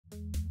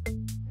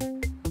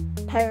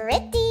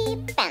pretty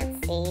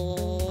fancy.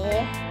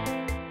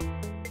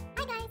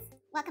 Hi guys,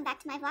 welcome back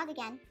to my vlog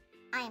again.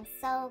 I am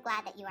so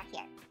glad that you are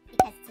here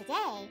because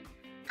today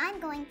I'm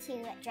going to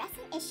address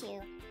an issue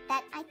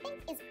that I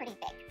think is pretty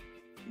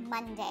big.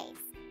 Mondays.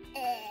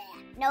 Ugh,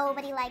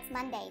 nobody likes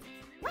Mondays.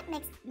 What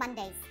makes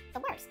Mondays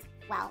the worst?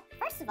 Well,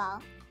 first of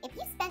all, if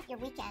you spent your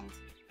weekend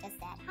just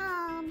at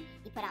home,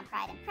 you put on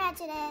Pride and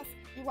Prejudice,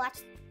 you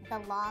watched the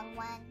long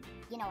one,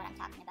 you know what I'm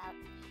talking about,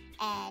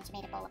 and you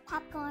made a bowl of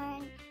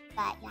popcorn,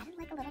 but you added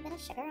like a little bit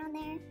of sugar on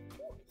there,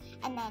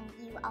 and then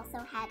you also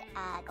had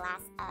a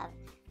glass of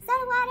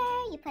soda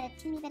water, you put a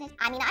teeny bit of,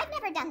 I've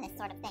never done this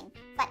sort of thing,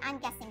 but I'm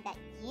guessing that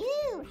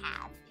you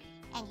have,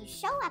 and you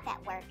show up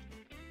at work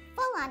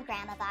full on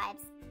grandma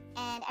vibes,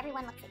 and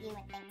everyone looks at you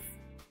and thinks,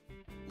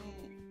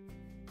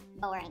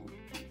 boring.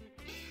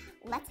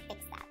 Let's fix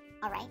that,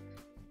 alright?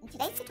 In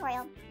today's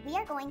tutorial, we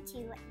are going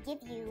to give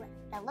you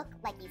the look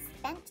like you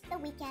spent the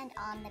weekend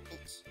on the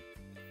beach.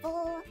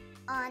 Full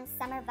on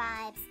summer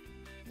vibes.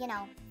 You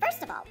know,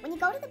 first of all, when you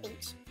go to the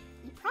beach,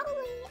 you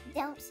probably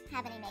don't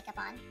have any makeup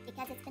on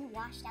because it's been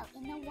washed out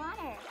in the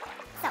water.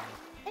 So,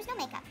 there's no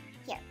makeup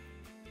here,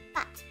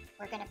 but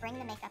we're gonna bring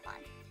the makeup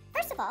on.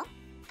 First of all,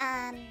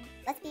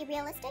 let's be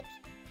realistic.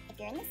 If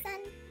you're in the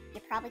sun,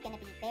 you're probably gonna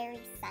be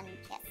very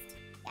sun-kissed,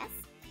 yes?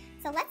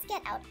 So let's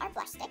get out our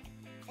blush stick.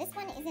 This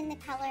one is in the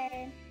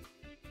color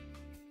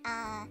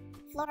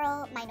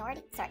Floral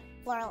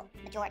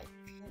Majority.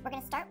 We're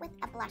going to start with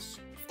a blush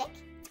stick.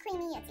 It's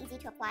creamy, it's easy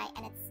to apply,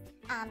 and it's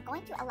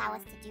going to allow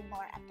us to do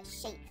more of the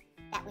shape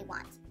that we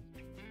want.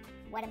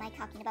 What am I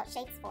talking about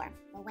shapes for?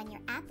 Well, when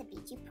you're at the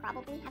beach, you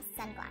probably have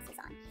sunglasses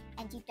on,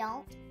 and you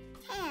don't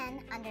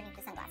tan underneath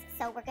the sunglasses.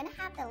 So we're going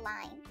to have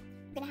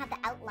the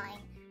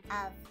outline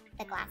of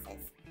the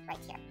glasses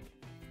right here.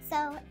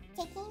 So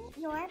taking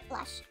your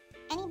blush,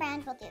 any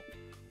brand will do.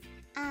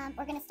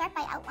 We're going to start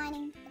by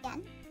outlining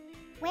again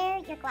where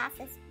your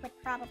glasses would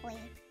probably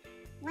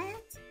land.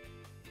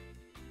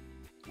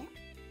 Yeah.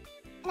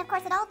 And of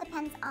course it all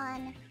depends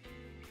on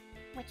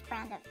which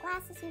brand of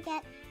glasses you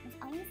get. There's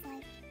always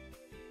like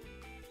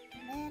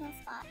a little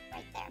spot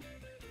right there.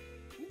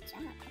 Good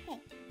job. Okay.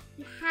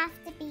 You have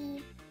to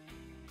be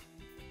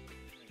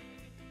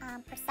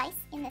precise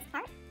in this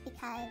part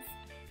because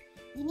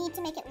you need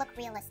to make it look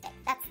realistic.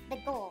 That's the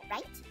goal,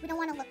 right? We don't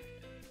want to look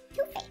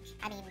too fake.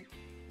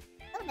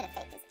 A little bit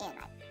of fake is in.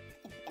 I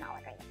think we can all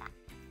agree with that.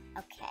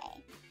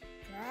 Okay.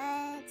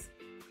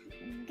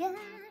 Good.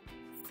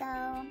 So,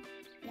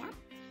 yeah.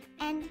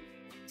 And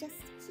just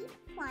keep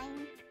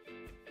applying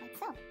like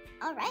so.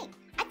 All right.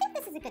 I think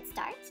this is a good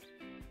start.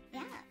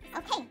 Yeah.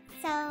 Okay.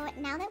 So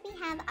now that we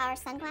have our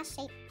sunglass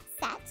shape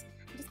set,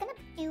 I'm just going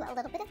to do a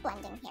little bit of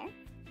blending here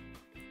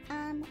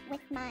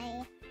with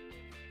my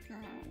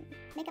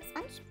makeup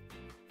sponge.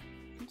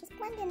 And just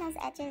blend in those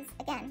edges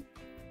again.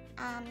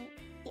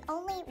 The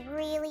only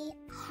really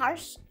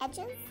harsh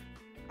edges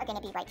are going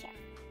to be right here.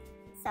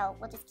 So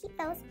we'll just keep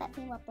those, but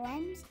we will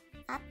blend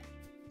up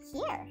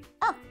here.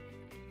 Oh,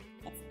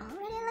 it's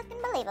already looking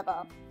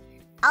believable.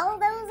 All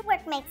those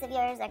workmates of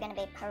yours are going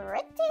to be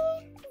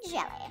pretty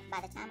jelly by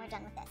the time we're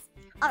done with this.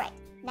 All right,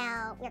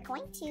 now we're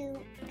going to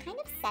kind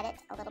of set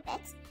it a little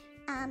bit,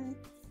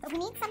 but we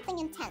need something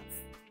intense.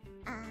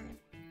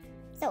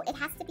 So it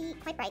has to be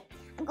quite bright.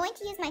 I'm going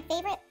to use my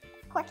favorite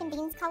pork and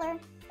beans color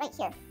right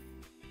here.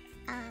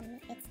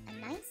 It's a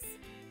nice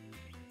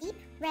deep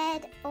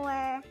red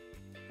for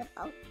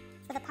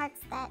the parts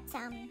that,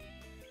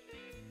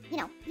 you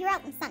know, you're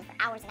out in the sun for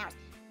hours and hours.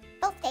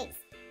 Both days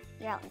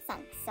you're out in the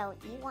sun. So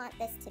you want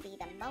this to be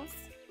the most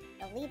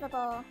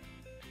believable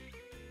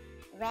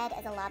red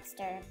as a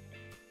lobster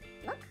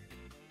look.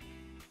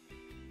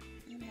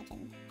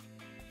 Imagine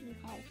you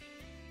have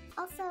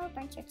also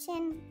burnt your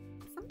chin.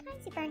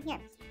 Sometimes you burn here.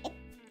 I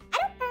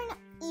don't burn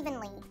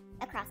evenly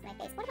across my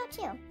face. What about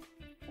you?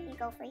 When you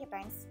go for your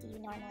burns, do you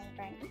normally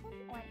burn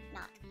even or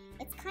not?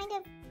 It's kind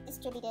of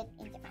distributed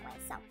in different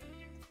ways.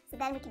 So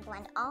then we can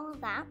blend all of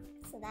that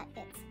so that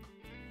it's...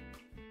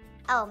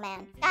 Oh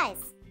man, guys,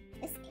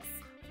 this is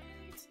so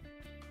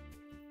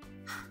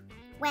good.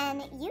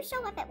 When you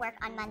show up at work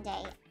on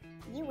Monday,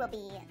 you will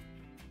be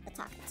the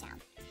talk of the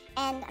town.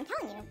 And I'm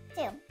telling you,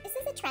 too, this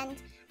is a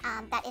trend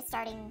that is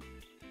starting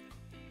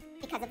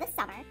because of the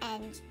summer.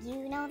 And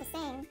you know the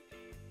saying,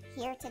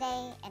 here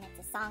today and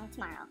it's a song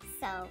tomorrow.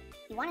 So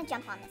you want to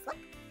jump on this look.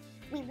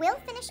 We will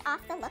finish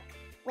off the look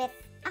with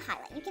a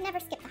highlight. You can never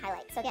skip the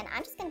highlight. So again,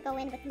 I'm just going to go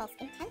in with the most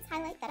intense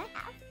highlight that I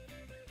have.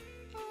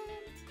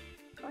 And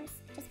of course,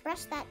 just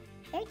brush that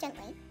very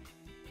gently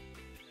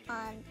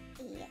on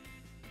the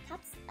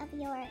tops of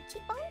your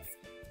cheekbones,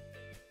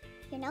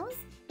 your nose,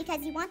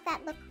 because you want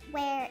that look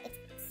where it's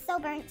so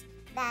burnt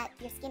that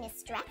your skin is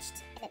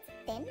stretched and it's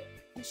thin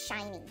and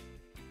shiny.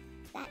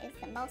 That is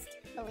the most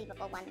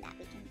believable one that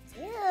we can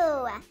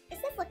do. This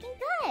is looking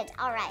good.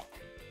 All right.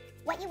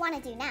 What you want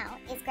to do now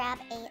is grab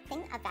a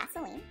thing of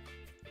Vaseline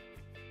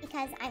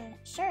because I'm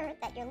sure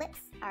that your lips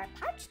are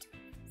parched.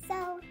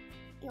 So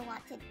you'll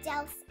want to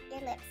douse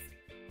your lips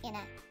in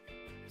a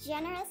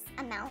generous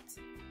amount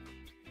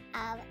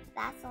of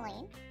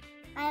Vaseline.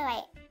 By the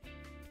way,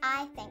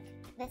 I think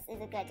this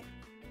is a good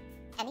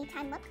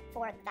anytime look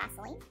for the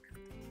Vaseline.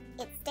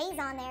 It stays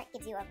on there,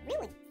 gives you a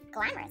really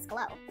glamorous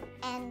glow,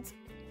 and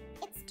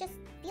it just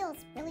feels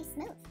really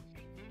smooth.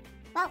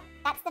 Well,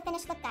 that's the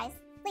finished look, guys.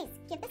 Please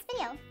give this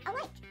video a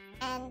like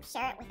and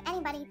share it with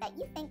anybody that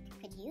you think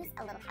could use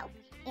a little help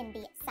in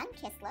the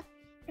sun-kissed look.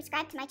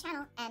 Subscribe to my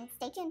channel and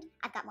stay tuned.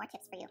 I've got more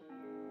tips for you.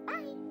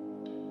 Bye!